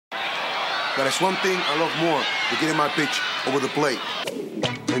But there's one thing I love more than getting my pitch over the plate.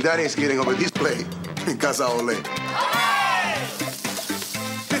 And that is getting over this plate in Casa Ole.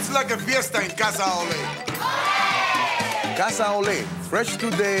 It's like a fiesta in Casa Ole. Casa Ole, fresh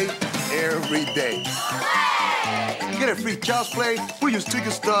today, every day. Get a free child's play, we use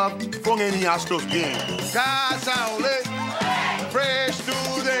ticket stuff from any Astros game. Casa Ole, fresh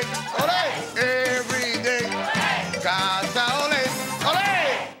today, ole, every day. Casa Ole,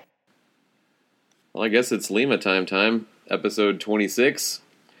 ole. Well, I guess it's Lima time, episode 26.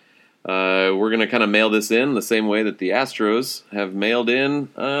 We're going to kind of mail this in the same way that the Astros have mailed in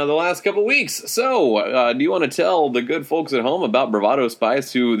the last couple weeks. So, do you want to tell the good folks at home about Bravado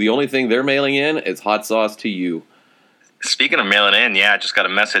Spice, who the only thing they're mailing in is hot sauce to you? Speaking of mailing in, I just got a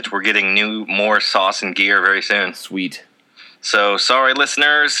message. We're getting more sauce and gear very soon. Sweet. So, sorry,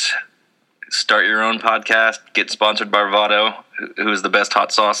 listeners. Start your own podcast. Get sponsored by Bravado, who's the best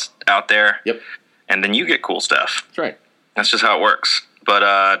hot sauce out there. Yep. And then you get cool stuff. That's right. That's just how it works.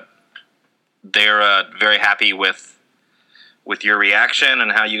 But they're very happy with your reaction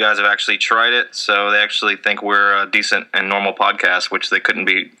and how you guys have actually tried it. So they actually think we're a decent and normal podcast, which they couldn't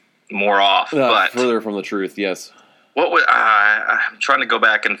be more off. But further from the truth, yes. What was I'm trying to go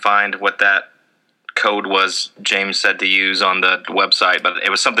back and find what that code was James said to use on the website, but it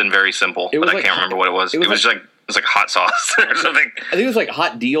was something very simple. I can't remember what it was. It was like hot sauce or something. I think it was like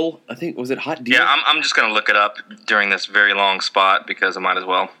hot deal. Was it hot deal? Yeah, I'm just gonna look it up during this very long spot because I might as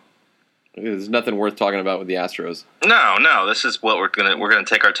well. There's nothing worth talking about with the Astros. No, this is what we're gonna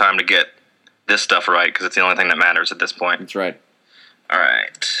take our time to get this stuff right because it's the only thing that matters at this point. That's right. All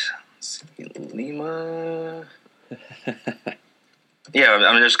right, Lima. Yeah,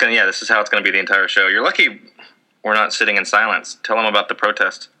 I'm just gonna. Yeah, this is how it's gonna be the entire show. You're lucky we're not sitting in silence. Tell them about the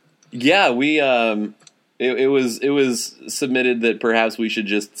protest. Yeah, we. It was submitted that perhaps we should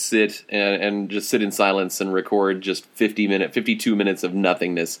just sit and just sit in silence and record just 52 minutes of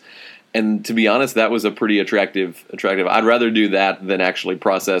nothingness. And to be honest, that was a pretty attractive. I'd rather do that than actually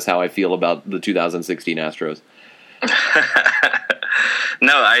process how I feel about the 2016 Astros.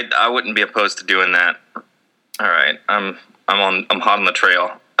 No, I wouldn't be opposed to doing that. All right, I'm hot on the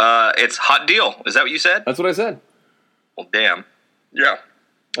trail. It's hot deal. Is that what you said? That's what I said. Well, damn. Yeah.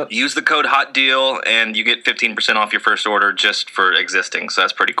 Use the code hot deal and you get 15% off your first order just for existing. So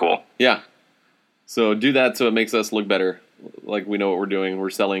that's pretty cool. Yeah. So do that so it makes us look better. Like we know what we're doing. We're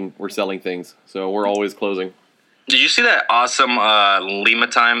selling things. So we're always closing. Did you see that awesome Lima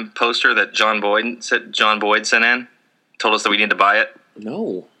Time poster that John Boyd sent in? Told us that we need to buy it.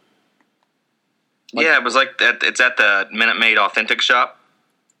 No. Yeah, it was like that. It's at the Minute Maid Authentic Shop.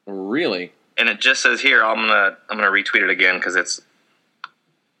 Really? And it just says here. I'm gonna retweet it again because it's.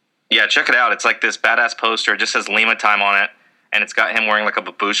 Yeah, check it out. It's like this badass poster. It just says Lima Time on it, and it's got him wearing like a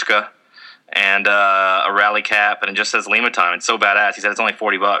babushka and a rally cap, and it just says Lima Time. It's so badass. He said it's only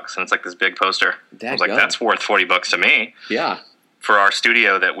 $40, and it's like this big poster. I was like, that's worth $40 to me. Yeah. For our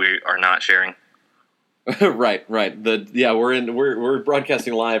studio that we are not sharing. Right. We're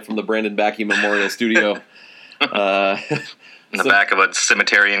broadcasting live from the Brandon Backey Memorial Studio. In the back of a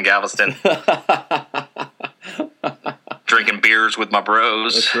cemetery in Galveston. Drinking beers with my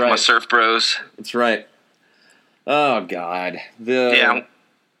bros. That's right. My surf bros. That's right. Oh, God. Yeah,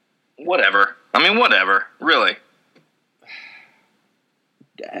 whatever. I mean, whatever. Really.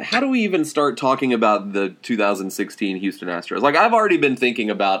 How do we even start talking about the 2016 Houston Astros? Like, I've already been thinking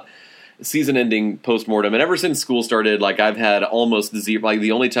about season-ending postmortem, and ever since school started, like, I've had almost zero. Like,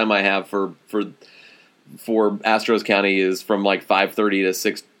 the only time I have for Astros County is from like 5:30 to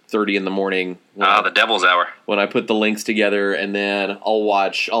 6:30 in the morning. The Devil's Hour. When I put the links together, and then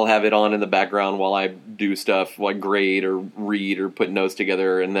I'll have it on in the background while I do stuff like grade or read or put notes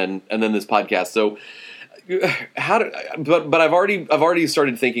together, and then this podcast. So but I've already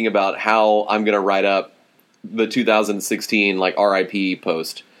started thinking about how I'm going to write up the 2016 like RIP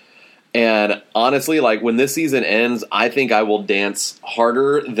post. And honestly, like when this season ends, I think I will dance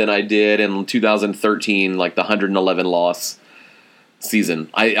harder than I did in 2013, like the 111 loss season.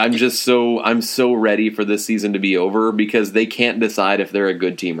 I'm so ready for this season to be over because they can't decide if they're a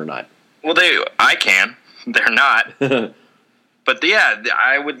good team or not. Well, I can. They're not. But yeah,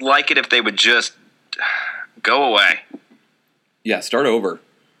 I would like it if they would just go away. Yeah, start over.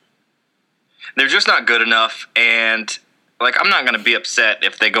 They're just not good enough, and like I'm not going to be upset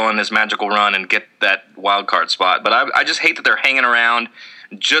if they go on this magical run and get that wild card spot. But I just hate that they're hanging around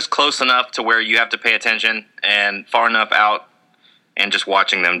just close enough to where you have to pay attention and far enough out, and just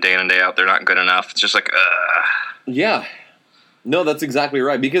watching them day in and day out, they're not good enough. It's just like, yeah. No, that's exactly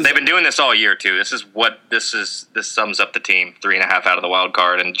right. Because they've been doing this all year too. This sums up the team. 3.5 out of the wild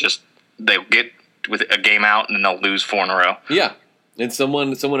card, and just they'll get with a game out and then they'll lose 4 in a row. Yeah. And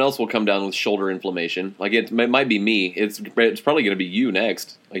someone else will come down with shoulder inflammation. Like it might be me. It's probably going to be you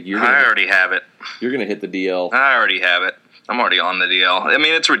next. Like I already have it. You're going to hit the DL. I already have it. I'm already on the DL. I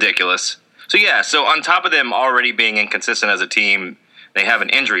mean, it's ridiculous. So yeah, so on top of them already being inconsistent as a team, they have an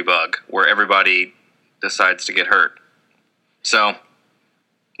injury bug where everybody decides to get hurt. So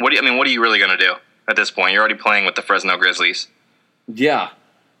what are you really going to do at this point? You're already playing with the Fresno Grizzlies. Yeah.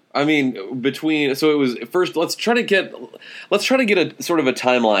 I mean, so it was first. Let's try to get a sort of a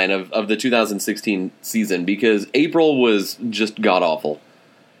timeline of the 2016 season, because April was just god awful,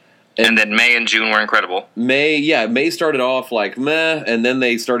 and then May and June were incredible. May started off like meh, and then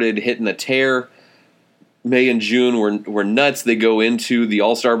they started hitting a tear. May and June were nuts. They go into the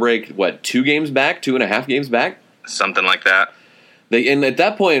All-Star break, 2.5 games back, something like that. And at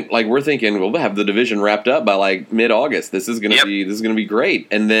that point, like, we're thinking, we'll have the division wrapped up by like mid-August. This is gonna be great.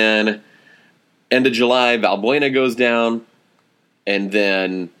 And then end of July, Valbuena goes down, and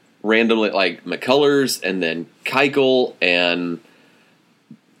then randomly like McCullers, and then Keuchel, and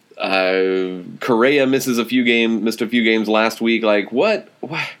Correa missed a few games last week. Like, what?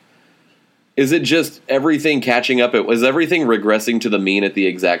 Is it just everything catching up? Was everything regressing to the mean at the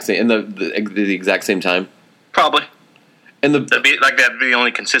exact same the exact same time? Probably. And that'd be the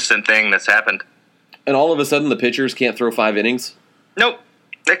only consistent thing that's happened. And all of a sudden, the pitchers can't throw 5 innings? Nope,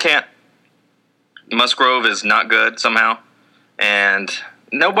 they can't. Musgrove is not good somehow, and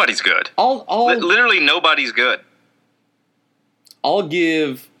nobody's good. Literally nobody's good. I'm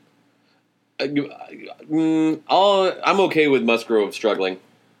okay with Musgrove struggling.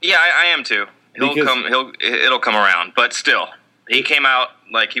 Yeah, I am too. It'll come around, but still, he came out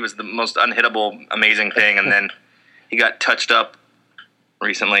like he was the most unhittable, amazing thing, and then he got touched up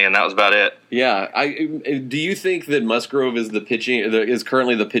recently, and that was about it. Yeah, do you think that Musgrove is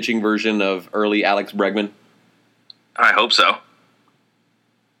currently the pitching version of early Alex Bregman? I hope so,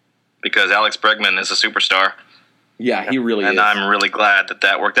 because Alex Bregman is a superstar. Yeah, he really is, and I'm really glad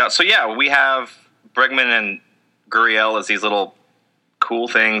that worked out. So yeah, we have Bregman and Gurriel as these little cool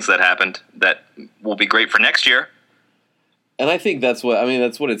things that happened that will be great for next year. And I think that's what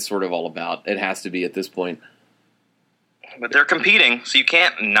it's sort of all about. It has to be at this point. But they're competing, so you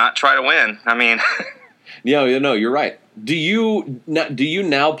can't not try to win. I mean, yeah, no, you're right. Do you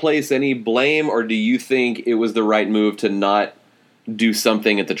now place any blame, or do you think it was the right move to not do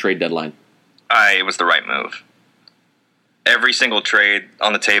something at the trade deadline? It was the right move. Every single trade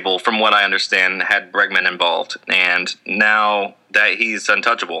on the table, from what I understand, had Bregman involved, and now that he's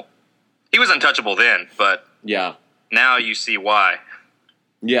untouchable. He was untouchable then, but yeah, now you see why.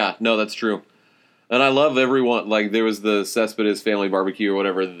 Yeah, no, that's true. And I love everyone. Like, there was the Cespedes family barbecue or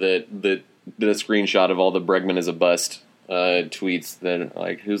whatever that did a screenshot of all the Bregman is a bust tweets. That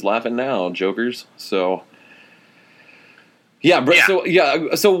like, who's laughing now, jokers? So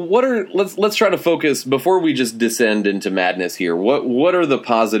So what are let's try to focus before we just descend into madness here. What are the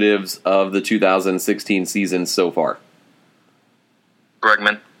positives of the 2016 season so far?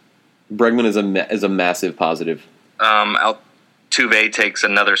 Bregman is a massive positive. Altuve takes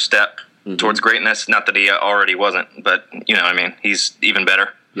another step towards greatness. Not that he already wasn't, but you know what I mean. He's even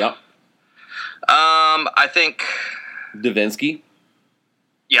better. Yep. I think Davinsky.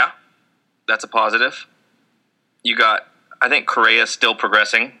 Yeah, that's a positive. I think Correa's still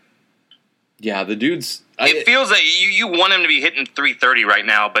progressing. Yeah, the dude's... It feels like you want him to be hitting 330 right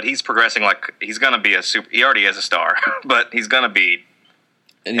now, but he's progressing like he's going to be a super... He already is a star, but he's going to be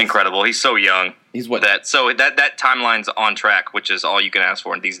incredible. He's so young. He's what? That timeline's on track, which is all you can ask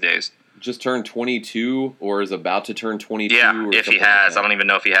for these days. Just turned 22 or is about to turn 22? Yeah, if he has. I don't even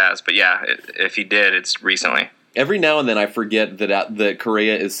know if he has, but yeah, if he did, it's recently. Every now and then I forget that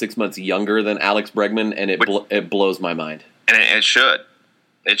Correa is 6 months younger than Alex Bregman, and it blows my mind. And it should.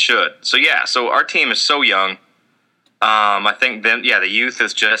 It should. So, yeah, our team is so young. I think then, the youth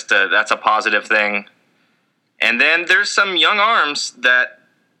is just that's a positive thing. And then there's some young arms that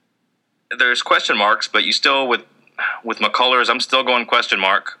there's question marks, but you still, with McCullers, I'm still going question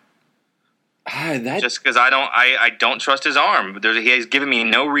mark. Just because I don't trust his arm. He has given me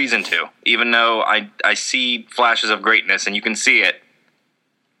no reason to, even though I see flashes of greatness, and you can see it.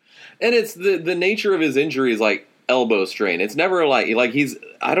 And it's the nature of his injury is like elbow strain. It's never like he's.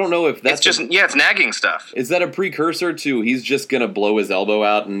 I don't know if that's it's nagging stuff. Is that a precursor to he's just gonna blow his elbow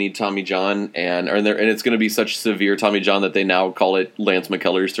out and need Tommy John and it's gonna be such severe Tommy John that they now call it Lance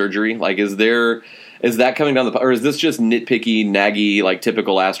McCullers surgery? Like, is that coming down or is this just nitpicky, naggy, like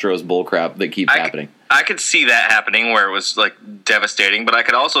typical Astros bullcrap that keeps happening? I could see that happening where it was like devastating, but I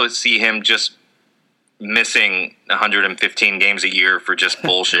could also see him just missing 115 games a year for just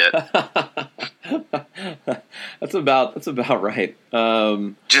bullshit. That's about right.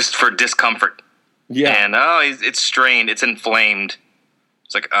 Just for discomfort. Yeah. And it's strained, it's inflamed.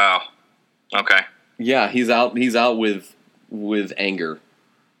 It's like, oh, okay. Yeah, he's out with anger.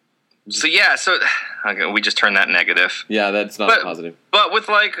 So okay, we just turned that negative. Yeah, that's not positive. But with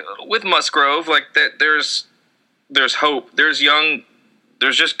Musgrove, there's hope. There's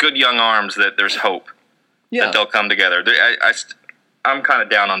just good young arms that there's hope. Yeah. That they'll come together. I'm kind of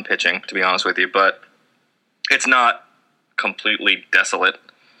down on pitching, to be honest with you, but it's not completely desolate.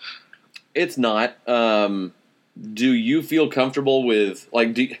 It's not. Do you feel comfortable with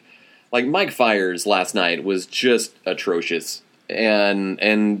Mike Fiers last night was just atrocious,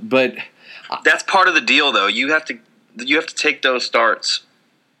 but that's part of the deal, though. You have to take those starts,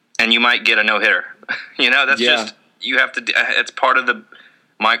 and you might get a no hitter. Just you have to. It's part of the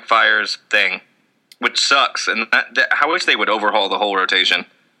Mike Fiers thing. Which sucks, and I wish they would overhaul the whole rotation.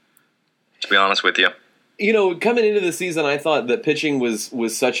 To be honest with you, coming into the season, I thought that pitching was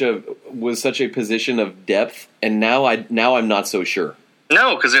such a position of depth, and now I'm not so sure.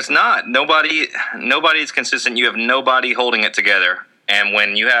 No, because it's not. Nobody's consistent. You have nobody holding it together, and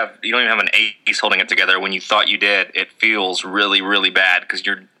when you don't even have an ace holding it together. When you thought you did, it feels really, really bad because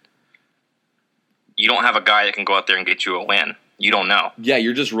you don't have a guy that can go out there and get you a win. You don't know. Yeah,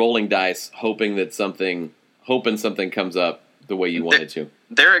 you're just rolling dice, hoping something comes up the way you want it to.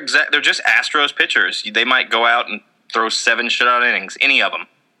 They're just Astros pitchers. They might go out and throw 7 shutout innings, any of them,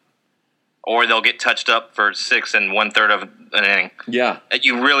 or they'll get touched up for 6 and 1/3 of an inning. Yeah,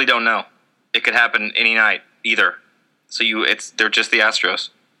 you really don't know. It could happen any night, either. So they're just the Astros.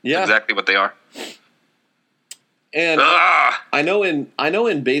 Yeah, that's exactly what they are. And I know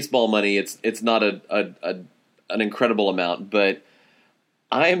in baseball money, it's not an incredible amount, but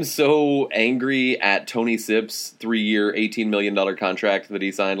I am so angry at Tony Sipp's 3-year, $18 million contract that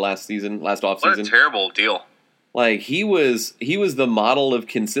he signed last offseason. What a terrible deal. He was the model of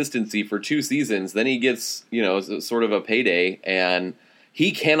consistency for 2 seasons. Then he gets, sort of a payday, and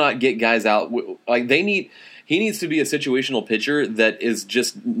he cannot get guys out. He needs to be a situational pitcher that is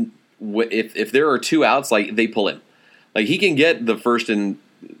just, if there are 2 outs, they pull him. He can get the first and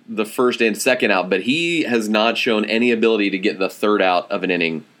second out, but he has not shown any ability to get the 3rd out of an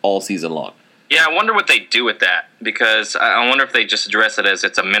inning all season long. Yeah, I wonder what they do with that, because I wonder if they just address it as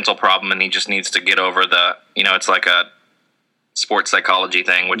it's a mental problem and he just needs to get over it's like a sports psychology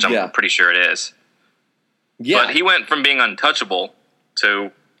thing, which I'm pretty sure it is. Yeah. But he went from being untouchable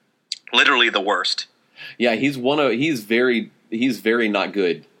to literally the worst. Yeah, he's very not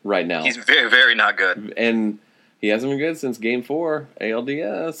good right now. He's very, very not good. And he hasn't been good since Game 4,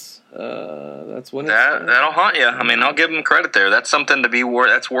 ALDS. That's when that'll haunt you. I mean, I'll give him credit there. That's something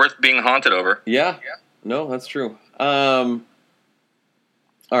that's worth being haunted over. Yeah. No, that's true. All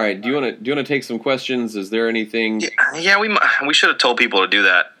right. Do you want to take some questions? Is there anything? Yeah, we should have told people to do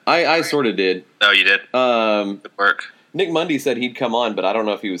that. I sort of did. Oh, you did. Good work. Nick Mundy said he'd come on, but I don't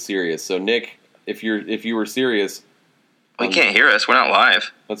know if he was serious. So Nick, if you were serious, he can't hear us. We're not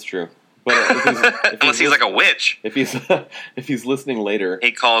live. That's true. But unless he's like a witch. If he's listening later,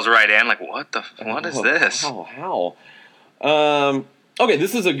 he calls right in what is this? How? Okay,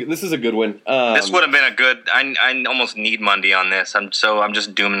 this is a good one. This would have been a good. I almost need Mundy on this. I'm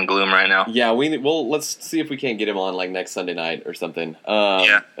just doom and gloom right now. Yeah, let's see if we can't get him on next Sunday night or something.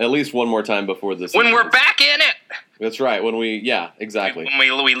 At least one more time before this. When we're back in it. That's right. Exactly. When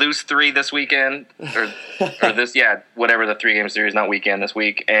we lose 3 this weekend, or this, whatever the 3-game series, not weekend, this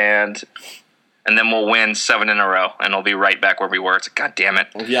week, and then we'll win 7 in a row, and we'll be right back where we were. It's God damn it.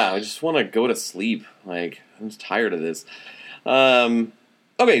 Yeah, I just want to go to sleep. I'm just tired of this.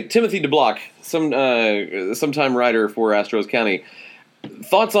 Okay, Timothy DeBlock, sometime writer for Astros County.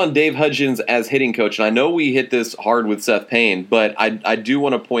 Thoughts on Dave Hudgens as hitting coach? And I know we hit this hard with Seth Payne, but I do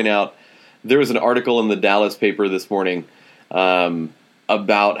want to point out there was an article in the Dallas paper this morning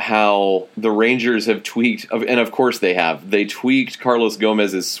about how the Rangers have tweaked, and of course they have. They tweaked Carlos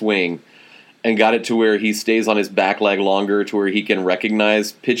Gomez's swing and got it to where he stays on his back leg longer, to where he can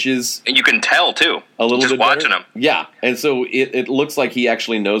recognize pitches. And you can tell too, a little just bit watching better. him. Yeah, and so it looks like he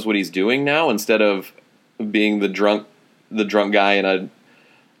actually knows what he's doing now, instead of being the drunk guy in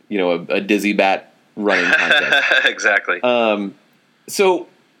a dizzy bat running contest. Exactly. So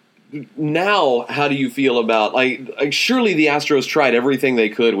now, how do you feel about surely the Astros tried everything they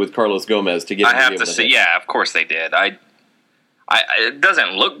could with Carlos Gomez to get him I have to say, yeah, of course they did. It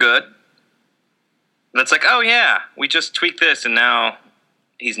doesn't look good. That's like, oh yeah, we just tweaked this and now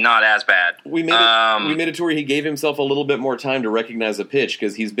he's not as bad. We made it to where he gave himself a little bit more time to recognize a pitch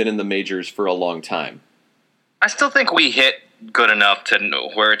because he's been in the majors for a long time. I still think we hit good enough to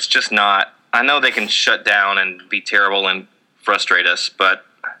know where it's just not. I know they can shut down and be terrible and frustrate us, but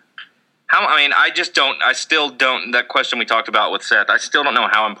I just don't. I still don't. That question we talked about with Seth, I still don't know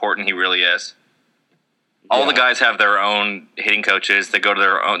how important he really is. All the guys have their own hitting coaches. They go to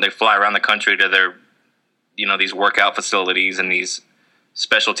their own. They fly around the country to their, these workout facilities and these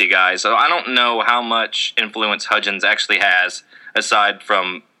specialty guys. So I don't know how much influence Hudgens actually has aside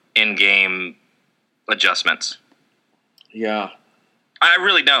from in-game adjustments. Yeah. I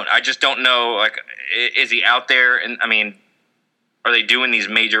really don't. I just don't know. Like, is he out there? And are they doing these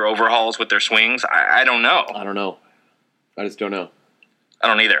major overhauls with their swings? I don't know. I don't know. I just don't know. I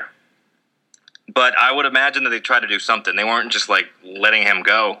don't either. But I would imagine that they tried to do something. They weren't just like letting him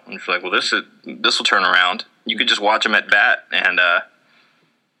go and feel like, well, this will turn around. You could just watch him at bat and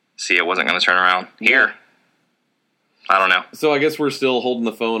see it wasn't going to turn around here. I don't know. So I guess we're still holding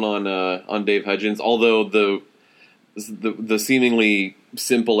the phone on Dave Hudgens, although the seemingly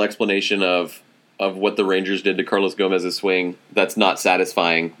simple explanation of what the Rangers did to Carlos Gomez's swing, that's not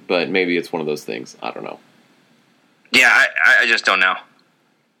satisfying, but maybe it's one of those things. I don't know. Yeah, I just don't know.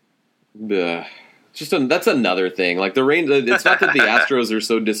 That's another thing. Like it's not that the Astros are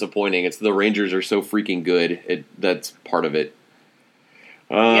so disappointing; it's the Rangers are so freaking good. That's part of it.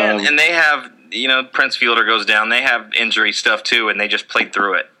 And they have, Prince Fielder goes down. They have injury stuff too, and they just played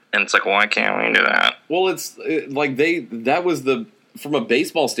through it. And it's like, why can't we do that? Well, that was from a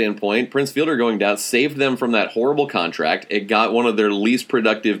baseball standpoint, Prince Fielder going down saved them from that horrible contract. It got one of their least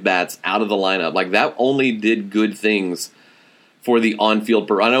productive bats out of the lineup. Like, that only did good things for the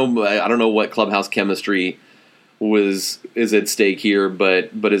on-field. I don't know what clubhouse chemistry is at stake here,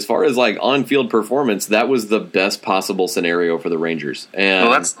 but as far as like on-field performance, that was the best possible scenario for the Rangers.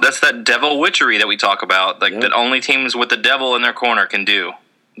 And that's that devil witchery that we talk about, that only teams with the devil in their corner can do.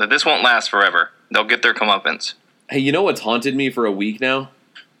 That this won't last forever. They'll get their comeuppance. Hey, you know what's haunted me for a week now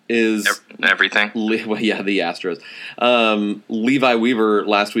is everything. Well, yeah, the Astros. Levi Weaver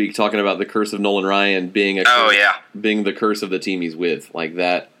last week talking about the curse of Nolan Ryan being being the curse of the team he's with, like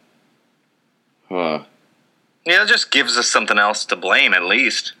that. Yeah, it just gives us something else to blame, at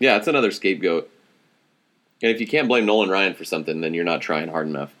least. Yeah, it's another scapegoat. And if you can't blame Nolan Ryan for something, then you're not trying hard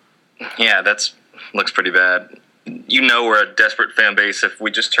enough. Yeah, looks pretty bad. We're a desperate fan base if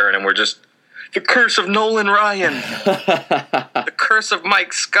we just turn and we're just the curse of Nolan Ryan, the curse of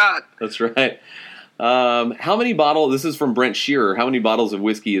Mike Scott. That's right. How many bottles? This is from Brent Shearer. How many bottles of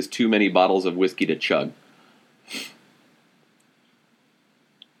whiskey is too many bottles of whiskey to chug?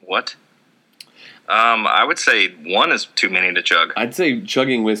 What? I would say one is too many to chug. I'd say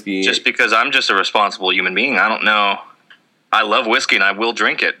chugging whiskey. Just because I'm just a responsible human being. I don't know. I love whiskey and I will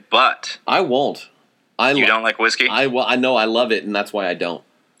drink it, but I won't. You don't like whiskey? I know I love it, and that's why I don't.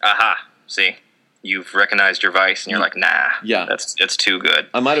 Aha. See, you've recognized your vice, and you're like, nah. Yeah, it's too good.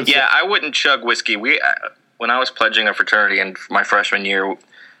 I might have. Yeah, I wouldn't chug whiskey. When I was pledging a fraternity in my freshman year,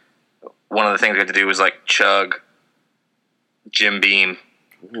 one of the things we had to do was like chug Jim Beam.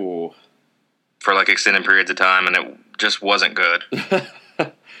 Ooh. For like extended periods of time, and it just wasn't good.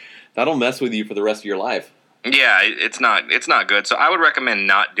 That'll mess with you for the rest of your life. Yeah, it's not good. So I would recommend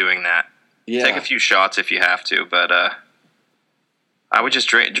not doing that. Yeah. Take a few shots if you have to, but I would just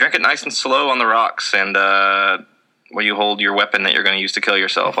drink it nice and slow on the rocks, and where you hold your weapon that you're going to use to kill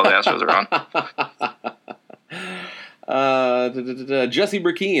yourself while the Astros are on. Jesse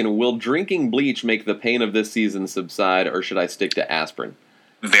Burkeen, will drinking bleach make the pain of this season subside, or should I stick to aspirin?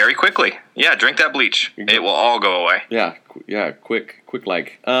 Very quickly. Yeah, drink that bleach. It will all go away. Yeah, quick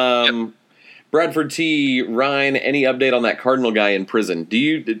like. Yep. Bradford T. Ryan, any update on that Cardinal guy in prison?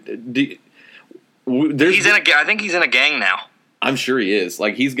 I think he's in a gang now. I'm sure he is.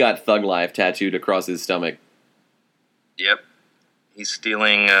 Like, he's got Thug Life tattooed across his stomach. Yep. He's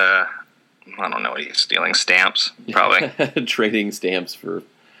stealing, I don't know what he's stealing, stamps, probably. Trading stamps for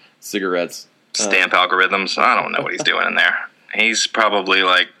cigarettes. Stamp algorithms. I don't know what he's doing in there. He's probably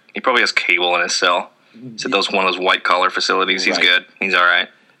he probably has cable in his cell. It's at one of those white-collar facilities. He's good. He's all right.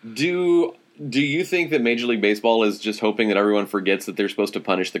 Do you think that Major League Baseball is just hoping that everyone forgets that they're supposed to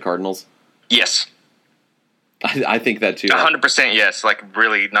punish the Cardinals? Yes. I think that too. 100% yes. Like,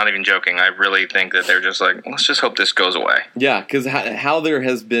 really, not even joking. I really think that they're just like, let's just hope this goes away. Yeah, because how there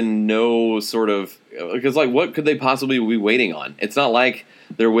has been no sort of... Because, what could they possibly be waiting on? It's not like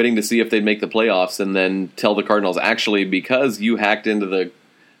they're waiting to see if they'd make the playoffs and then tell the Cardinals, actually, because you hacked into the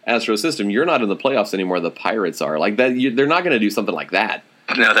Astro system, you're not in the playoffs anymore. The Pirates are. Like, that. They're not going to do something like that.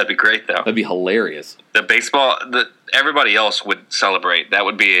 No, that'd be great, though. That'd be hilarious. The baseball... everybody else would celebrate. That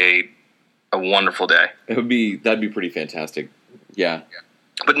would be a wonderful day. That'd be pretty fantastic. Yeah.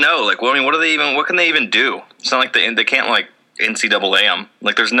 But no, like, well, I mean, what can they even do? It's not like they can't, like, NCAA them.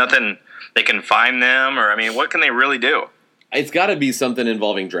 Like, there's nothing they can find them, or, I mean, what can they really do? It's got to be something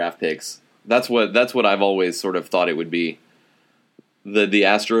involving draft picks. That's what I've always sort of thought it would be. The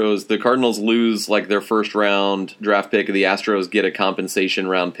Astros, the Cardinals lose like their first round draft pick, and the Astros get a compensation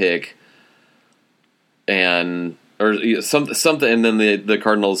round pick, and or something, and then the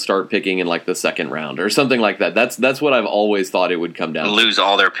Cardinals start picking in like the second round or something like that. That's what I've always thought it would come down to. Lose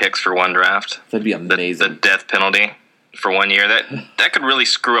all their picks for one draft. That'd be amazing. The death penalty for 1 year. That could really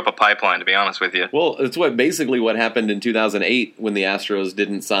screw up a pipeline, to be honest with you. Well, it's basically what happened in 2008 when the Astros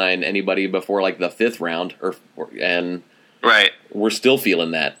didn't sign anybody before like the fifth round, and right, we're still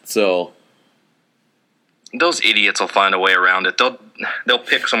feeling that. So those idiots will find a way around it. They'll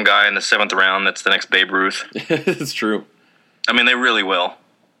pick some guy in the seventh round that's the next Babe Ruth. It's true. I mean, they really will.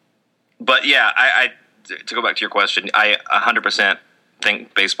 But yeah, I to go back to your question, I 100%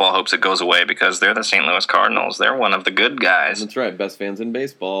 think baseball hopes it goes away because they're the St. Louis Cardinals. They're one of the good guys. That's right. Best fans in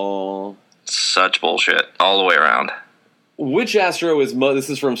baseball. Such bullshit all the way around. Which Astro is this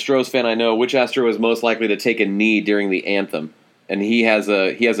is from Stroh's fan I know. Which Astro is most likely to take a knee during the anthem? And he has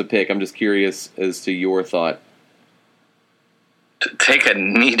a pick. I'm just curious as to your thought. To take a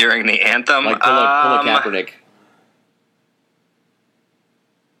knee during the anthem? Like pull a Kaepernick.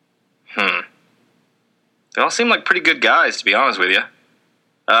 They all seem like pretty good guys, to be honest with you.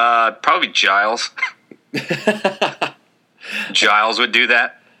 Probably Giles. Giles would do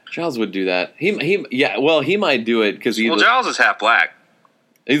that. Giles would do that. He might do it because Giles is half black.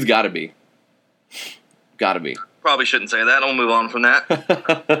 He's got to be. Got to be. Probably shouldn't say that. I'll move on from that.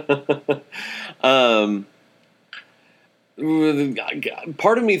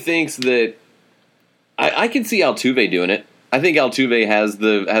 Part of me thinks that I can see Altuve doing it. I think Altuve has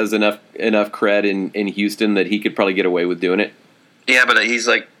enough cred in Houston that he could probably get away with doing it. Yeah, but he's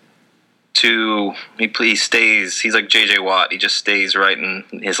like he stays. He's like J.J. Watt. He just stays right in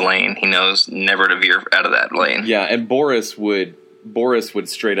his lane. He knows never to veer out of that lane. Yeah, and Boris would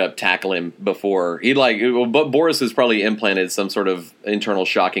straight up tackle him before but Boris has probably implanted some sort of internal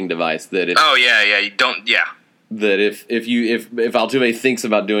shocking device that that if Altuve thinks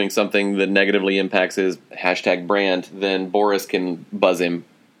about doing something that negatively impacts his #brand, then Boris can buzz him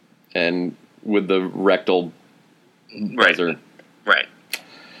and with the rectal buzzer. Right.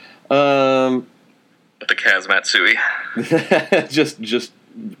 With the Kaz Matsui. just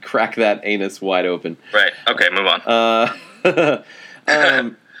crack that anus wide open. Right. Okay, move on.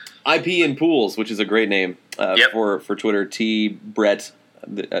 IP in Pools, which is a great name for Twitter. T Brett.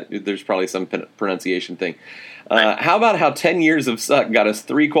 There's probably some pronunciation thing. Right. How about how 10 years of suck got us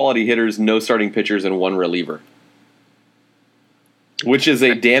 3 quality hitters, no starting pitchers, and 1 reliever? Which is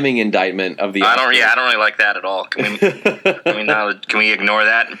a damning indictment of the. I don't really like that at all. Can we ignore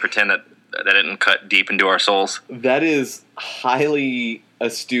that and pretend that didn't cut deep into our souls? That is highly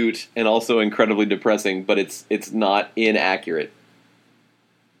astute and also incredibly depressing, but it's not inaccurate.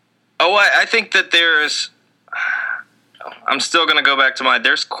 Oh, I think that there's. I'm still going to go back to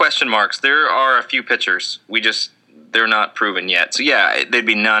there's question marks. There are a few pitchers. They're not proven yet. So yeah, they'd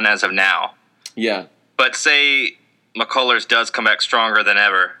be none as of now. Yeah. But say McCullers does come back stronger than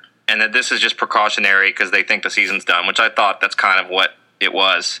ever, and that this is just precautionary because they think the season's done, which I thought that's kind of what it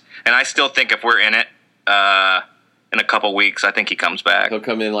was. And I still think if we're in it in a couple weeks, I think he comes back. He'll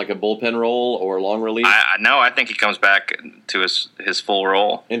come in like a bullpen role or long relief? I think he comes back to his full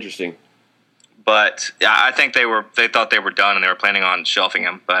role. Interesting. But yeah, I think they thought they were done and they were planning on shelving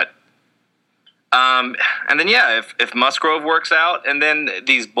him. But and then if Musgrove works out, and then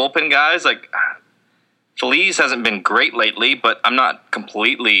these bullpen guys like Feliz hasn't been great lately, but I'm not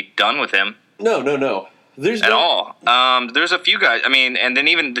completely done with him. No. There's all. There's a few guys. I mean, and then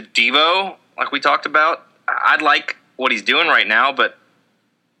even the Devo, like we talked about. I'd like what he's doing right now, but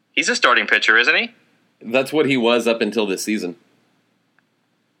he's a starting pitcher, isn't he? That's what he was up until this season.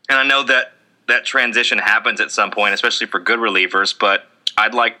 And I know that transition happens at some point, especially for good relievers, but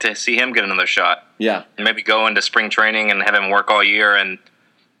I'd like to see him get another shot. Yeah. And maybe go into spring training and have him work all year and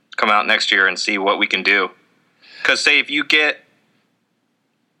come out next year and see what we can do. Because say if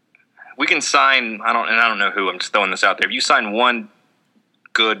we can sign, I don't know who, I'm just throwing this out there. If you sign one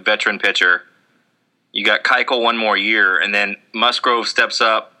good veteran pitcher, you got Keuchel 1 more year, and then Musgrove steps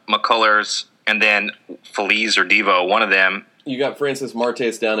up, McCullers, and then Feliz or Devo, one of them. You got Francis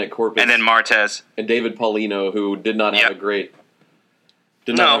Martes down at Corpus. And then Martes. And David Paulino, who did not have a great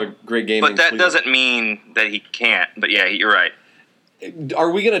game. But that doesn't mean that he can't. But yeah, you're right.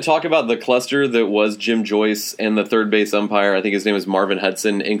 Are we going to talk about the cluster that was Jim Joyce and the third base umpire, I think his name is Marvin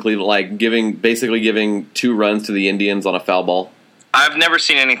Hudson, in Cleveland, like basically giving 2 runs to the Indians on a foul ball? I've never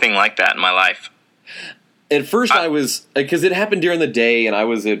seen anything like that in my life. At first, I was because it happened during the day, and I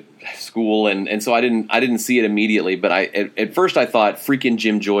was at school, and so I didn't see it immediately. But at first I thought freaking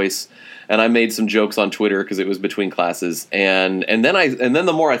Jim Joyce, and I made some jokes on Twitter because it was between classes, and then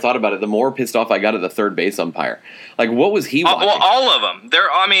the more I thought about it, the more pissed off I got at the third base umpire. Like, what was he watching? Well, all of them.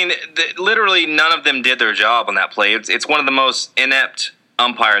 Literally none of them did their job on that play. It's one of the most inept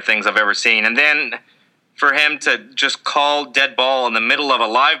umpire things I've ever seen, and then for him to just call dead ball in the middle of a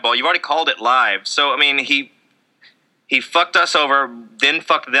live ball, you've already called it live. So, I mean, he fucked us over, then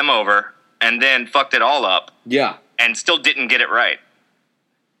fucked them over, and then fucked it all up. Yeah. And still didn't get it right.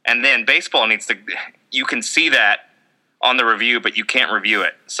 And then baseball needs to – you can see that on the review, but you can't review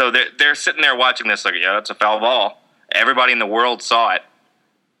it. So they're sitting there watching this like, yeah, that's a foul ball. Everybody in the world saw it.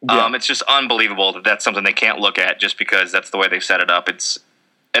 Yeah. It's just unbelievable that that's something they can't look at just because that's the way they've set it up. It's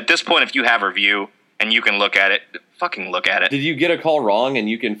at this point, if you have review – and you can look at it, fucking look at it. Did you get a call wrong and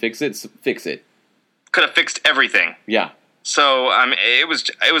you can fix it? Fix it. Could have fixed everything. Yeah. So it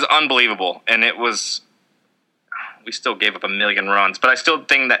was unbelievable, and it was. We still gave up 1 million runs, but I still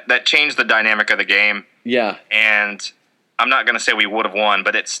think that changed the dynamic of the game. Yeah. And I'm not going to say we would have won,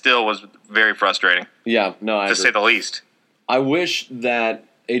 but it still was very frustrating. Yeah. No, I agree. To say the least. I wish that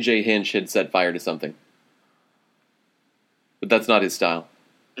AJ Hinch had set fire to something, but that's not his style.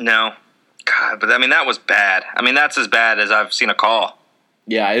 No. God, but I mean that was bad. I mean that's as bad as I've seen a call.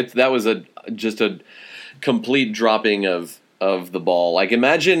 Yeah, that was just a complete dropping of the ball. Like,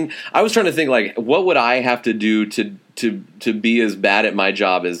 imagine, I was trying to think, like, what would I have to do to be as bad at my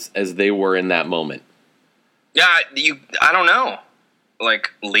job as they were in that moment? Yeah, I don't know. Like,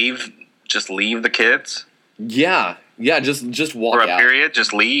 just leave the kids. Yeah, just walk for a out. Period.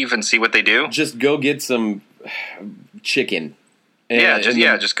 Just leave and see what they do. Just go get some chicken.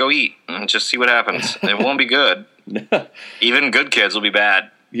 Just go eat and just see what happens. It won't be good. Even good kids will be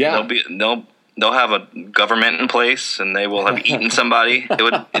bad. Yeah, they'll have a government in place and they will have eaten somebody.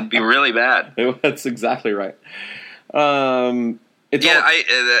 It'd be really bad. That's exactly right. It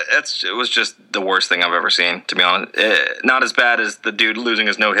was just the worst thing I've ever seen, to be honest. Not as bad as the dude losing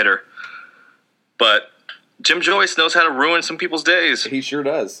his no hitter, but Jim Joyce knows how to ruin some people's days. He sure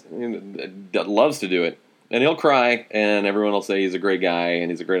does. Loves to do it. And he'll cry, and everyone will say he's a great guy and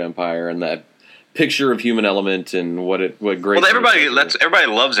he's a great umpire, and that picture of human element and what great. Well, everybody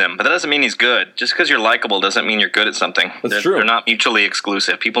loves him, but that doesn't mean he's good. Just because you're likable doesn't mean you're good at something. That's true. They're not mutually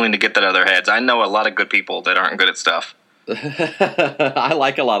exclusive. People need to get that out of their heads. I know a lot of good people that aren't good at stuff. I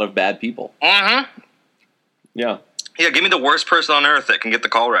like a lot of bad people. Mm-hmm. Yeah. Yeah, give me the worst person on earth that can get the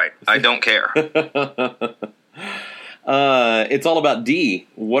call right. I don't care. It's all about D.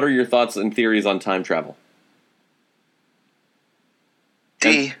 What are your thoughts and theories on time travel?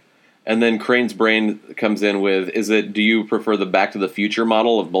 D. And then Crane's Brain comes in with, do you prefer the Back to the Future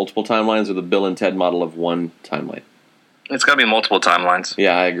model of multiple timelines or the Bill and Ted model of one timeline? It's got to be multiple timelines.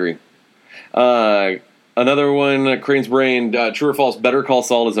 Yeah, I agree. Another one, Crane's Brain, true or false, Better Call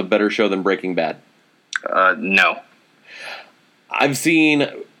Saul is a better show than Breaking Bad? No.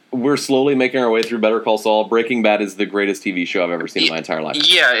 We're slowly making our way through Better Call Saul. Breaking Bad is the greatest TV show I've ever seen in my entire life.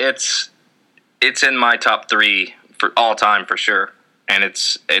 Yeah, it's in my top 3 for all time for sure. And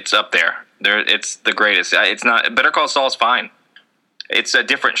it's up there. It's the greatest. It's not. Better Call Saul is fine. It's a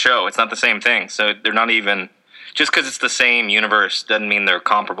different show. It's not the same thing. So they're not even. Just because it's the same universe doesn't mean they're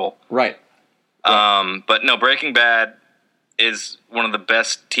comparable. Right. But no, Breaking Bad is one of the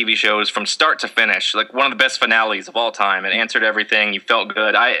best TV shows from start to finish. Like one of the best finales of all time. It answered everything. You felt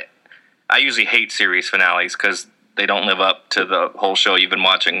good. I usually hate series finales because they don't live up to the whole show you've been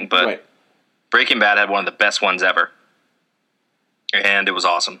watching. But right. Breaking Bad had one of the best ones ever. And it was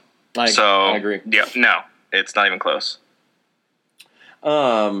awesome. I agree. Yeah, no, it's not even close.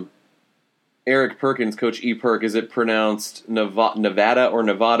 Eric Perkins, Coach E. Perk, is it pronounced Nevada or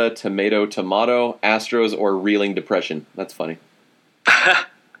Nevada, tomato, Astros, or reeling depression? That's funny.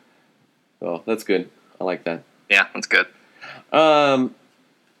 Oh, that's good. I like that. Yeah, that's good.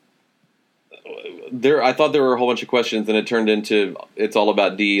 I thought there were a whole bunch of questions, and it turned into it's all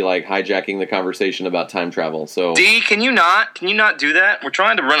about D, like hijacking the conversation about time travel. So D, can you not do that? We're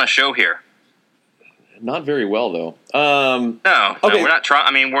trying to run a show here. Not very well, though. No, we're not trying.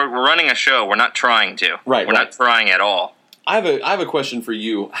 I mean, we're running a show. We're not trying to. Right, we're not trying at all. I have a question for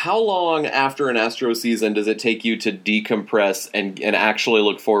you. How long after an Astro season does it take you to decompress and actually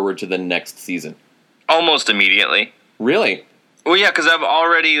look forward to the next season? Almost immediately. Really? Well, yeah, because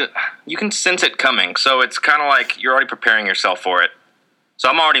you can sense it coming, so it's kind of like you're already preparing yourself for it. So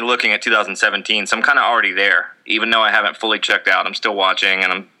I'm already looking at 2017, so I'm kind of already there. Even though I haven't fully checked out, I'm still watching,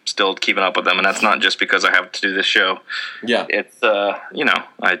 and I'm still keeping up with them, and that's not just because I have to do this show. Yeah. It's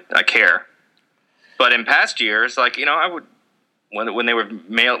I care. But in past years, like, I would when they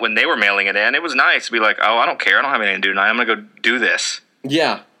were mailing it in, it was nice to be like, oh, I don't care, I don't have anything to do tonight, I'm gonna go do this.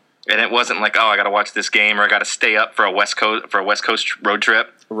 Yeah. And it wasn't like, oh, I got to watch this game or I got to stay up for a West Coast road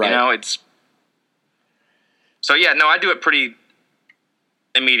trip. Right. It's so yeah. No, I do it pretty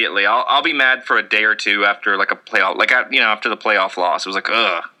immediately. I'll be mad for a day or two after like a playoff, like after the playoff loss. It was like,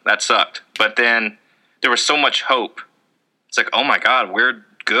 ugh, that sucked. But then there was so much hope. It's like, oh my God, we're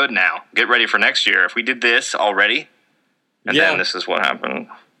good now. Get ready for next year. If we did this already, and then this is what happened.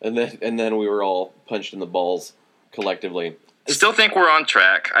 And then we were all punched in the balls collectively. Still think we're on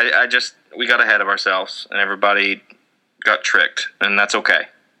track. We got ahead of ourselves, and everybody got tricked, and that's okay.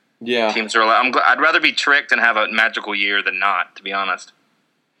 Yeah, teams are. I'd rather be tricked and have a magical year than not, to be honest.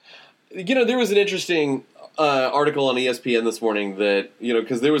 There was an interesting article on ESPN this morning that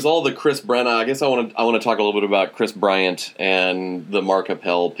because there was all the Chris Bryant. I guess I want to talk a little bit about Chris Bryant and the Mark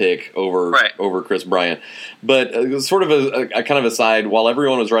Appel pick over Chris Bryant, but it was sort of a kind of aside. While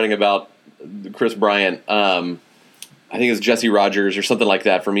everyone was writing about Chris Bryant, I think it's Jesse Rogers or something like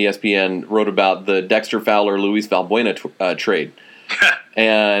that from ESPN wrote about the Dexter Fowler Luis Valbuena trade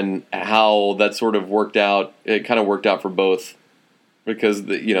and how that sort of worked out. It kind of worked out for both because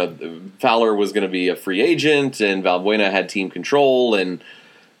Fowler was going to be a free agent and Valbuena had team control and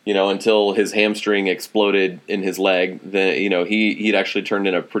until his hamstring exploded in his leg, then he'd actually turned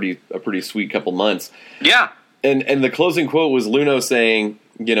in a pretty sweet couple months. Yeah, and the closing quote was Luno saying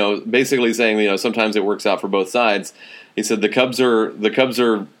basically saying sometimes it works out for both sides. He said the Cubs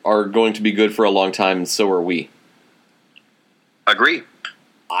are going to be good for a long time, and so are we. Agree.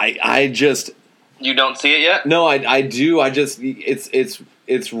 I just you don't see it yet? No, I do. I just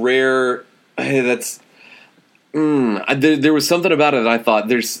it's rare. That's there was something about it that I thought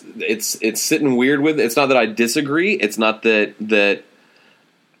it's sitting weird with. It's not that I disagree. It's not that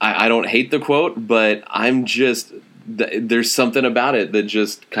I don't hate the quote, but I'm just. There's something about it that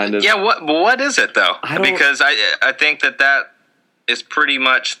just kind of What is it though? Because I think that is pretty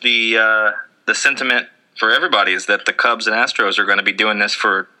much the sentiment for everybody is that the Cubs and Astros are going to be doing this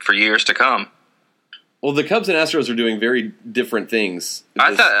for years to come. Well, the Cubs and Astros are doing very different things.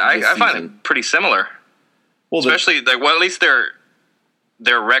 I find it pretty similar. Well, especially at least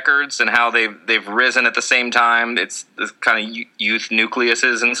their records and how they've risen at the same time. It's this kind of youth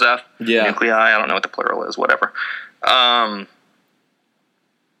nucleuses and stuff. Yeah, nuclei. I don't know what the plural is. Whatever. Yeah,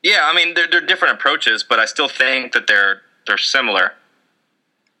 I mean they're different approaches, but I still think that they're similar,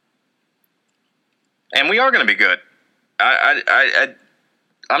 and we are going to be good.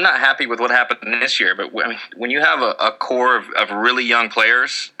 I'm not happy with what happened this year, but when you have a core of really young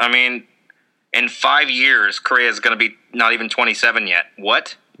players, I mean, in 5 years, Correa is going to be not even 27 yet.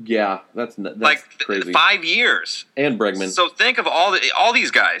 What? Yeah, that's like crazy. 5 years, and Bregman. So think of all these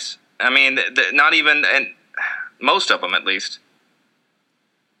guys. I mean, not even and. Most of them, at least.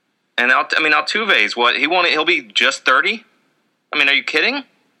 And Altuve's what? He'll be just 30? I mean, are you kidding?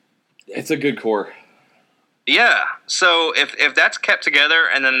 It's a good core. Yeah. So if that's kept together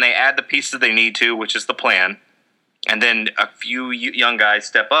and then they add the pieces they need to, which is the plan, and then a few young guys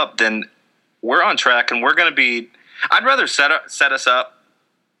step up, then we're on track and we're going to be – I'd rather set us up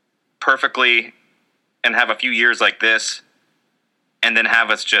perfectly and have a few years like this and then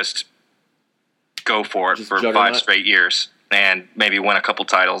have us just – go for it for 5 straight years and maybe win a couple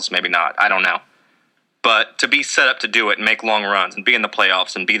titles, maybe not. I don't know. But to be set up to do it and make long runs and be in the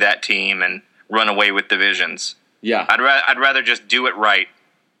playoffs and be that team and run away with divisions. Yeah. I'd rather just do it right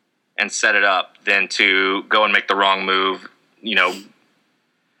and set it up than to go and make the wrong move.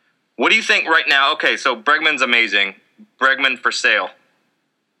 What do you think right now? Okay, so Bregman's amazing. Bregman for sale.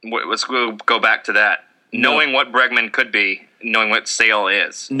 Let's go back to that. No. Knowing what Bregman could be, knowing what Sale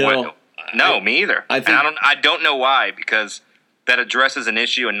is. No, me either. I don't know why, because that addresses an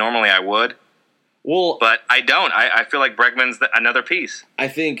issue, and normally I would. Well, but I don't. I feel like Bregman's another piece. I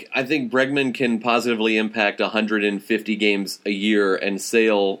think Bregman can positively impact 150 games a year, and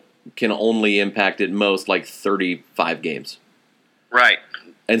Sale can only impact at most like 35 games. Right.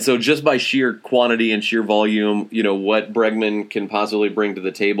 And so just by sheer quantity and sheer volume, what Bregman can possibly bring to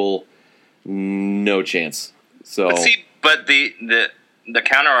the table, no chance. So, but the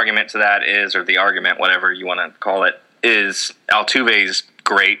counter argument to that is, or the argument, whatever you want to call it, is Altuve's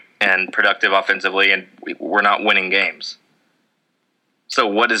great and productive offensively, and we're not winning games. So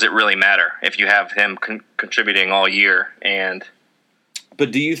what does it really matter if you have him contributing all year and?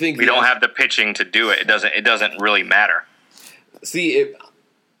 But do you think we don't have the pitching to do it? It doesn't really matter. See,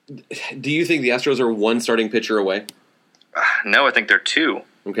 do you think the Astros are one starting pitcher away? No, I think they're two.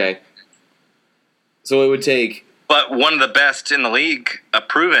 Okay. So it would take... But one of the best in the league, a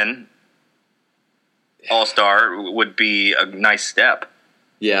proven all-star, would be a nice step.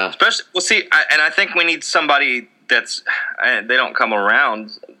 Yeah. Especially, I think we need somebody that's... They don't come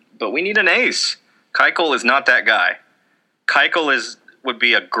around, but we need an ace. Keuchel is not that guy. Keuchel would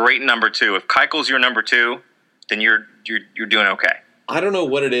be a great number 2. If Keuchel's your number 2, then you're doing okay. I don't know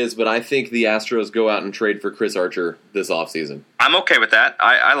what it is, but I think the Astros go out and trade for Chris Archer this offseason. I'm okay with that.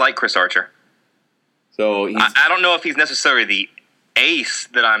 I like Chris Archer. So I don't know if he's necessarily the ace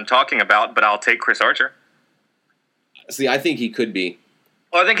that I'm talking about, but I'll take Chris Archer. See, I think he could be.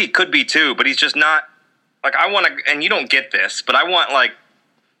 Well, I think he could be too, but he's just not. Like, I want to, and you don't get this, but I want like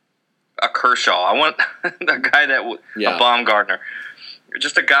a Kershaw. I want a guy that a Baumgartner.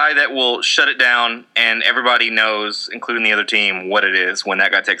 Just a guy that will shut it down, and everybody knows, including the other team, what it is when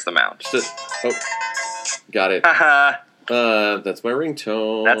that guy takes the mound. Got it. That's my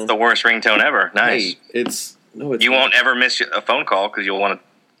ringtone. That's the worst ringtone ever. Nice. Hey, you won't ever miss a phone call because you'll want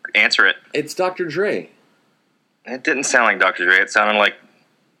to answer it. It's Dr. Dre. It didn't sound like Dr. Dre. It sounded like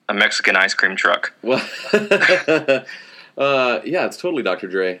a Mexican ice cream truck. Well, yeah, it's totally Dr.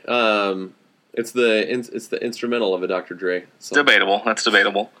 Dre. It's the instrumental of a Dr. Dre. So. Debatable. That's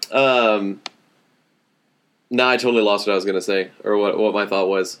debatable. I totally lost what I was going to say, or what my thought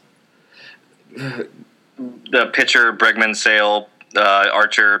was. The pitcher, Bregman, Sale,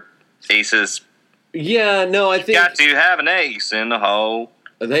 Archer, aces. Yeah, no, I think... Got to have an ace in the hole.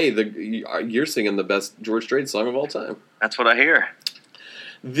 Hey, you're singing the best George Strait song of all time. That's what I hear.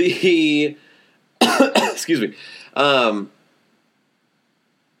 Excuse me.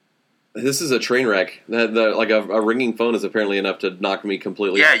 This is a train wreck. Like a ringing phone is apparently enough to knock me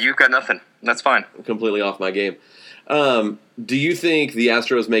completely. Yeah, you've got nothing. That's fine. Completely off my game. Do you think the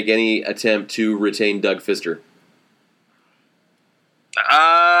Astros make any attempt to retain Doug Fister?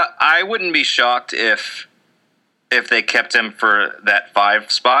 I wouldn't be shocked if they kept him for that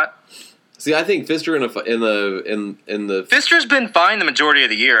 5 spot. See, I think Fister in the Fister's been fine the majority of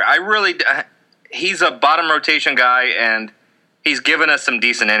the year. He's a bottom rotation guy, and he's given us some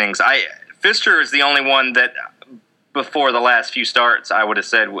decent innings. Fister is the only one that, before the last few starts, I would have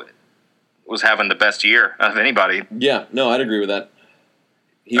said was having the best year of anybody. Yeah, no, I'd agree with that.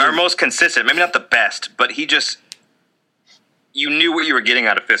 Our most consistent, maybe not the best, but you knew what you were getting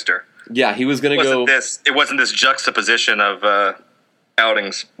out of Fister. Yeah, he was going to go... It wasn't this juxtaposition of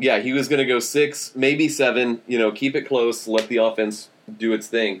outings. Yeah, he was going to go 6, maybe 7, keep it close, let the offense do its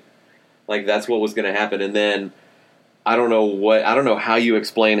thing. Like, that's what was going to happen. And then, I don't know how you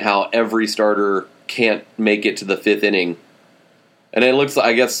explain how every starter can't make it to the 5th inning. And it looks like,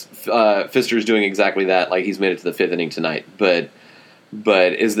 I guess, Fister's doing exactly that. Like, he's made it to the 5th inning tonight. But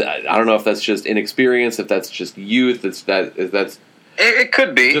I don't know if that's just inexperience, if that's just youth, It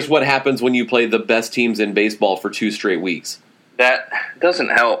could be. Just what happens when you play the best teams in baseball for 2 straight weeks. That doesn't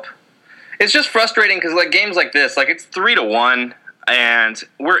help. It's just frustrating because games like this, it's 3-1, and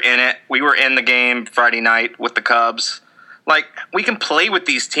we're in it. We were in the game Friday night with the Cubs. We can play with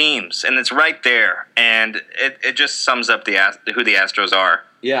these teams, and it's right there. And it just sums up who the Astros are.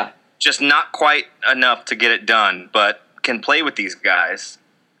 Yeah. Just not quite enough to get it done, but can play with these guys.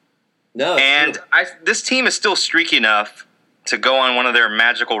 No. And this team is still streaky enough to go on one of their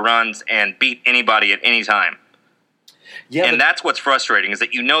magical runs and beat anybody at any time. Yeah, and that's what's frustrating, is that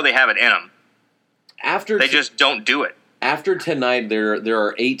they have it in them. They just don't do it. After tonight, there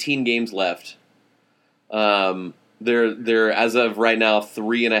are 18 games left. They're as of right now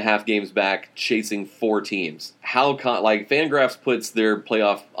 3.5 games back, chasing 4 teams. Fangraphs puts their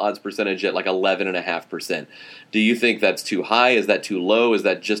playoff odds percentage at 11.5%. Do you think that's too high? Is that too low? Is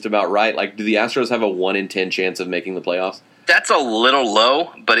that just about right? Do the Astros have a 1 in 10 chance of making the playoffs? That's a little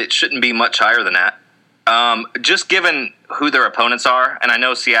low, but it shouldn't be much higher than that. Just given who their opponents are, and I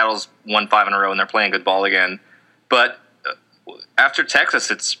know Seattle's won 5 in a row and they're playing good ball again, but after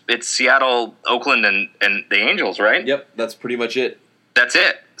Texas, it's Seattle, Oakland, and the Angels, right? Yep, that's pretty much it. That's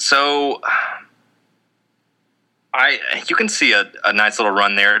it. So you can see a nice little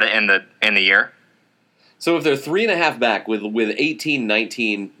run there to end the year. So if they're 3.5 back with 18,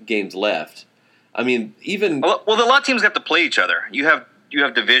 19 games left, I mean, even well, a lot of teams have to play each other. You have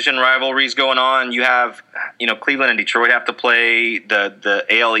division rivalries going on. You have Cleveland and Detroit have to play. The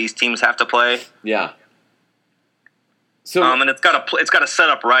AL East teams have to play. Yeah. So and it's got to set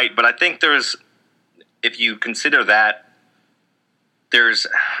up right. But I think if you consider that,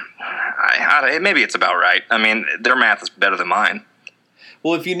 maybe it's about right. I mean, their math is better than mine.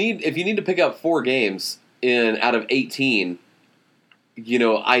 Well, if you need to pick up 4 games out of 18,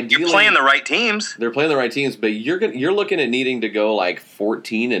 ideally You're playing the right teams. They're playing the right teams, but you're looking at needing to go like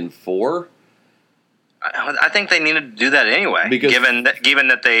 14-4. I think they needed to do that anyway, given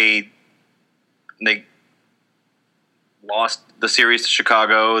that they lost the series to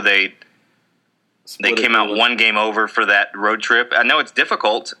Chicago. They came out one game over for that road trip. I know it's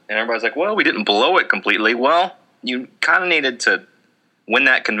difficult, and everybody's like, well, we didn't blow it completely. Well, you kind of needed to win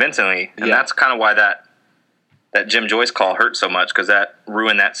that convincingly, and that's kind of why that Jim Joyce call hurt so much, because that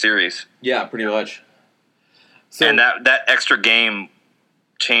ruined that series. Yeah, pretty much. So, and that extra game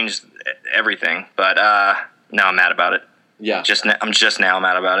changed everything. But now I'm mad about it. Yeah. I'm just now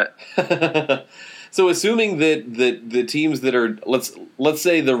mad about it. So assuming that the teams that are let's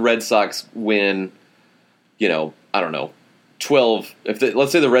say the Red Sox win, I don't know, 12.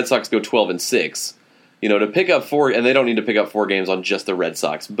 Let's say the Red Sox go 12-6, to pick up 4, and they don't need to pick up 4 games on just the Red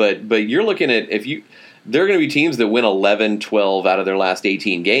Sox, but you're looking at there are going to be teams that win 11, 12 out of their last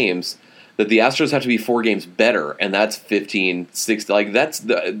 18 games. That the Astros have to be 4 games better, and that's 15, 16. Like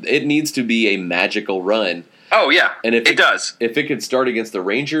it needs to be a magical run. Oh yeah, and if it does. If it could start against the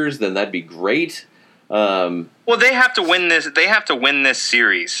Rangers, then that'd be great. Well, they have to win this. They have to win this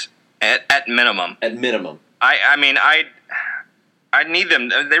series at minimum. At minimum. I mean, I need them.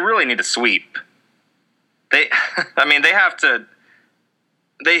 They really need to sweep. They have to.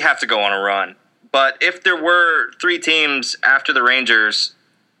 They have to go on a run. But if there were 3 teams after the Rangers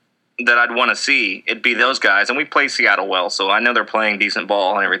that I'd want to see, it'd be those guys. And we play Seattle well, so I know they're playing decent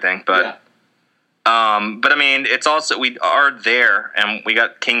ball and everything. But, but I mean, it's also we are there, and we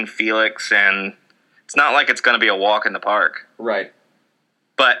got King Felix, and it's not like it's going to be a walk in the park, right?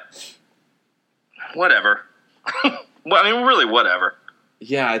 But whatever. Well, I mean, really, whatever.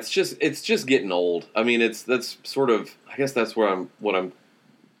 Yeah, it's just getting old. I mean, that's sort of. I guess that's what I'm.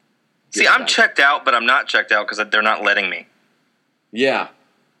 See, I'm checked out, but I'm not checked out because they're not letting me. Yeah.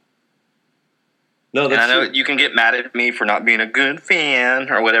 No, that's and I know true. You can get mad at me for not being a good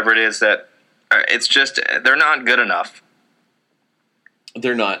fan or whatever it is. That it's just they're not good enough.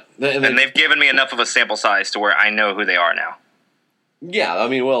 They're not, and they've given me enough of a sample size to where I know who they are now. Yeah, I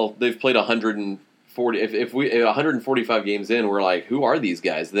mean, well, they've played 140. If we 145 games in, we're like, who are these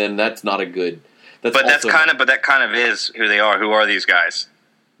guys? Then that's not a good. But that kind of is who they are. Who are these guys?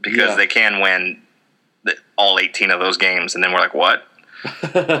 Because they can win all 18 of those games, and then we're like, what?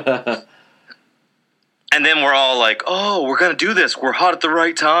 And then we're all like, oh, we're going to do this. We're hot at the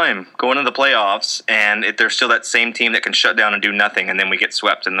right time. Going into the playoffs, and there's still that same team that can shut down and do nothing, and then we get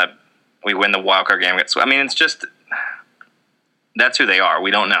swept, and we win the wild card game. I mean, it's just that's who they are.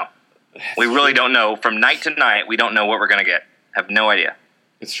 We don't know. We really don't know. From night to night, we don't know what we're going to get. Have no idea.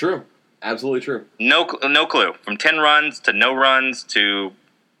 It's true. Absolutely true. No clue. From 10 runs to no runs to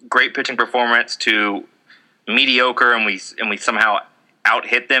great pitching performance to mediocre, and we somehow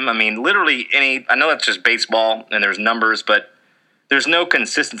out-hit them. I mean, literally I know that's just baseball and there's numbers, but there's no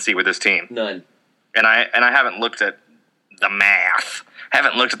consistency with this team. None. And I haven't looked at the math.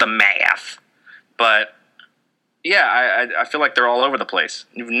 But yeah, I feel like they're all over the place.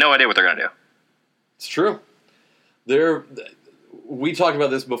 You have no idea what they're going to do. It's true. We talked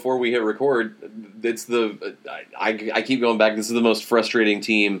about this before we hit record. It's I keep going back. This is the most frustrating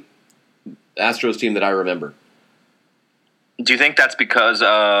Astros team that I remember. Do you think that's because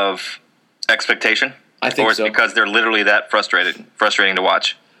of expectation? I think so. Or is it because they're literally that frustrating to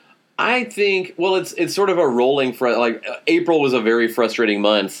watch? I think, well, it's sort of a rolling, like April was a very frustrating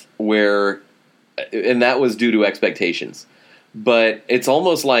month and that was due to expectations. But it's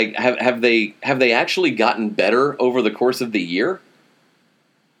almost like, have they actually gotten better over the course of the year?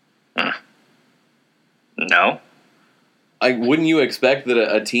 No. Wouldn't you expect that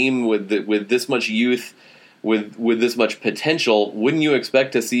a team with this much youth, with this much potential, wouldn't you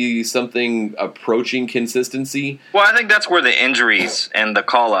expect to see something approaching consistency? Well, I think that's where the injuries and the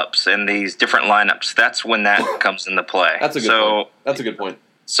call-ups and these different lineups, that's when that comes into play. That's a good point. That's a good point.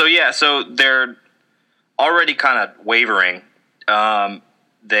 So, yeah, they're already kind of wavering.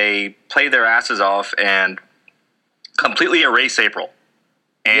 They play their asses off and completely erase April.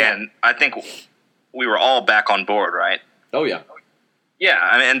 And I think we were all back on board, right? Oh, yeah. Yeah,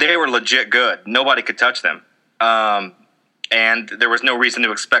 I mean, they were legit good. Nobody could touch them. And there was no reason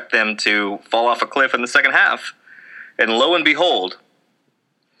to expect them to fall off a cliff in the second half. And lo and behold.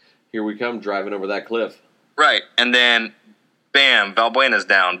 Here we come, driving over that cliff. Right. And then, bam, Valbuena's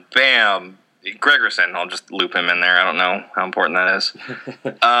down. Bam, Gregerson. I'll just loop him in there. I don't know how important that is.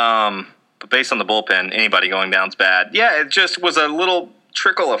 But based on the bullpen, anybody going down's bad. Yeah, it just was a little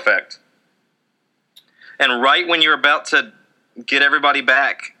trickle effect. And right when you're about to get everybody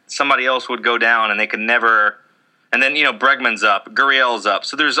back, somebody else would go down, and they could never And then, Bregman's up, Gurriel's up.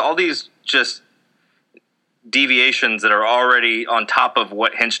 So there's all these just deviations that are already on top of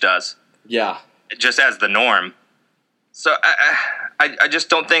what Hinch does. Yeah. Just as the norm. So I just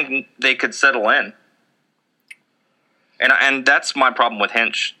don't think they could settle in. And that's my problem with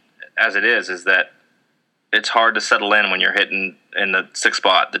Hinch as it is that it's hard to settle in when you're hitting in the 6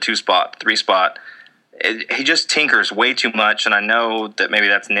 spot, the 2 spot, 3 spot. He just tinkers way too much, and I know that maybe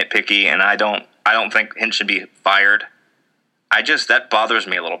that's nitpicky, and I don't think Hinch should be fired. That bothers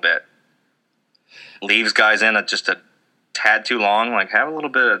me a little bit. Leaves guys in just a tad too long. Like, have a little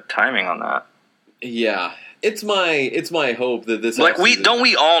bit of timing on that. Yeah, it's my hope that this don't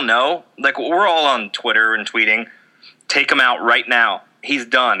we all know? Like, we're all on Twitter and tweeting. Take him out right now. He's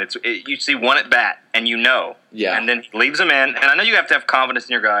done. You see one at bat, and Yeah. And then he leaves him in. And I know you have to have confidence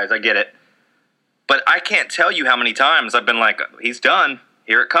in your guys. I get it. But I can't tell you how many times I've been like, he's done.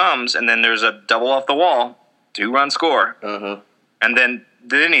 Here it comes. And then there's a double off the wall. 2-run score. Uh-huh. And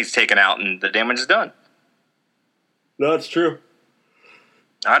then he's taken out, and the damage is done. No, it's true.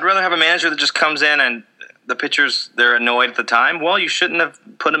 I'd rather have a manager that just comes in and the pitchers, they're annoyed at the time. Well, you shouldn't have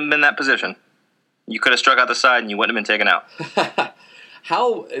put him in that position. You could have struck out the side and you wouldn't have been taken out.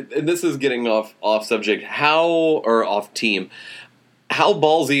 How, and this is getting off subject, or off team, how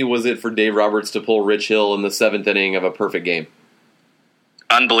ballsy was it for Dave Roberts to pull Rich Hill in the 7th inning of a perfect game?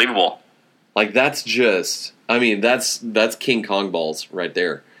 Unbelievable. Like, that's King Kong balls right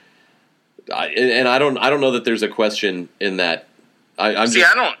there. I don't know that there's a question in that. I don't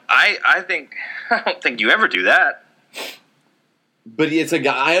think you ever do that. But it's a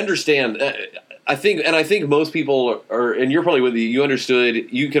guy. I understand. I think most people are, and you're probably with me.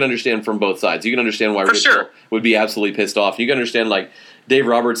 You can understand from both sides. You can understand why Rich Hill would be absolutely pissed off. You can understand, like, Dave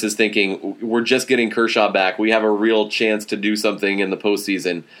Roberts is thinking, we're just getting Kershaw back. We have a real chance to do something in the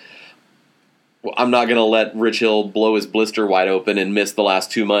postseason. I'm not going to let Rich Hill blow his blister wide open and miss the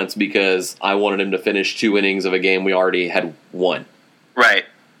last 2 months because I wanted him to finish 2 innings of a game we already had won. Right.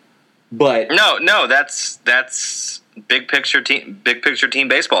 But no, that's big picture team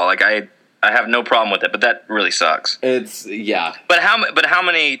baseball. Like, I have no problem with it, but that really sucks. Yeah. But how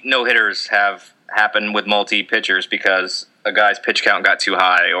many no hitters have happened with multi pitchers because a guy's pitch count got too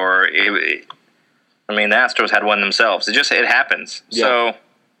high, or the Astros had one themselves. It happens. Yeah. So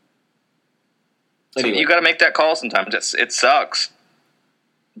anyway. You got to make that call sometimes. It sucks.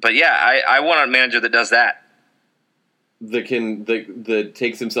 But yeah, I want a manager that does that. That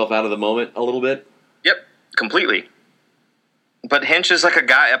takes himself out of the moment a little bit. Yep, completely. But Hinch is like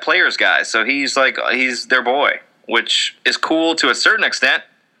a player's guy, so he's their boy, which is cool to a certain extent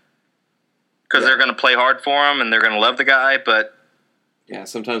because they're going to play hard for him and they're going to love the guy. But yeah,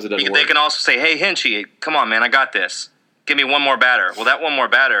 sometimes it doesn't work. They can also say, "Hey, Hinchy, come on, man, I got this. Give me one more batter." Well, that one more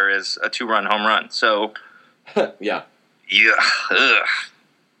batter is a 2-run home run. So yeah. Ugh.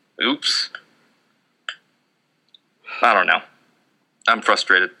 Oops. I don't know. I'm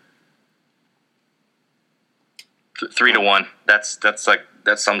frustrated. 3-1. That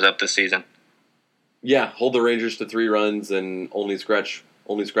sums up this season. Yeah, hold the Rangers to 3 runs and only scratch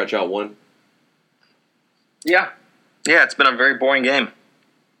out 1. Yeah, it's been a very boring game.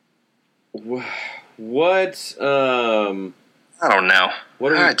 What? I don't know.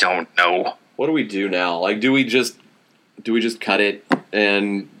 I don't know. What do we do now? Like, do we just cut it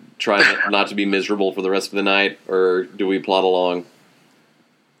and try not to be miserable for the rest of the night, or do we plod along?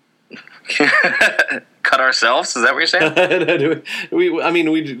 Cut ourselves? Is that what you're saying?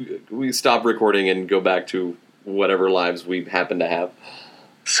 we stop recording and go back to whatever lives we happen to have.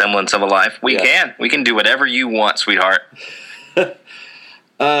 Semblance of a life. We can do whatever you want, sweetheart. What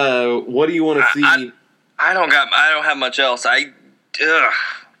do you want to see? I don't have much else.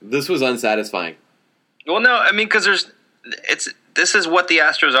 This was unsatisfying. Well, no, because this is what the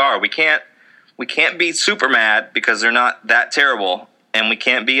Astros are. We can't be super mad because they're not that terrible, and we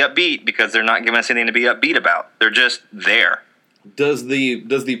can't be upbeat because they're not giving us anything to be upbeat about. They're just there. Does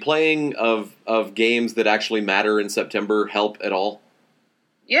the playing of games that actually matter in September help at all?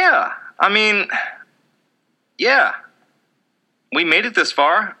 Yeah. Yeah. We made it this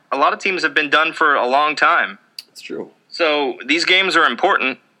far. A lot of teams have been done for a long time. That's true. So these games are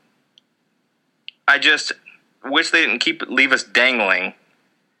important. I just wish they didn't leave us dangling.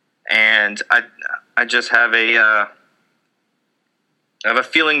 And I just have a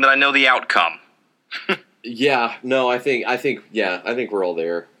feeling that I know the outcome. Yeah, no, I think we're all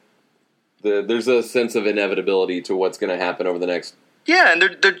there. There's a sense of inevitability to what's going to happen over the next. Yeah, and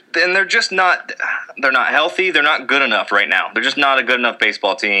they're just not. They're not healthy. They're not good enough right now. They're just not a good enough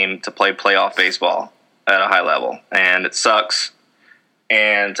baseball team to play playoff baseball at a high level, and it sucks.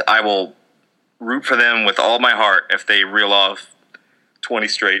 And I will root for them with all my heart if they reel off 20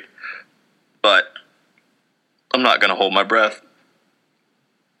 straight. But I'm not going to hold my breath.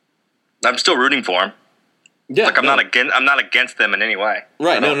 I'm still rooting for them. Yeah, I'm not against them in any way.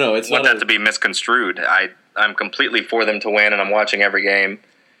 Right? No, it's want not that to be misconstrued. I'm completely for them to win, and I'm watching every game,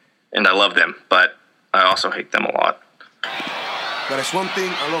 and I love them. But I also hate them a lot. But there's one thing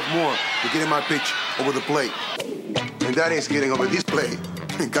I love more than getting my pitch over the plate, and that is getting over this plate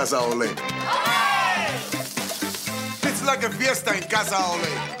in Casa Ole. It's like a fiesta in Casa Ole.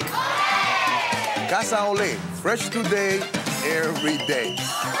 Casa Ole, fresh today, every day.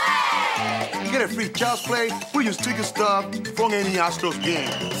 Get a free child's play. We'll use ticket stuff from any Astros game.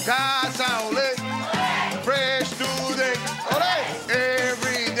 Casa Ole.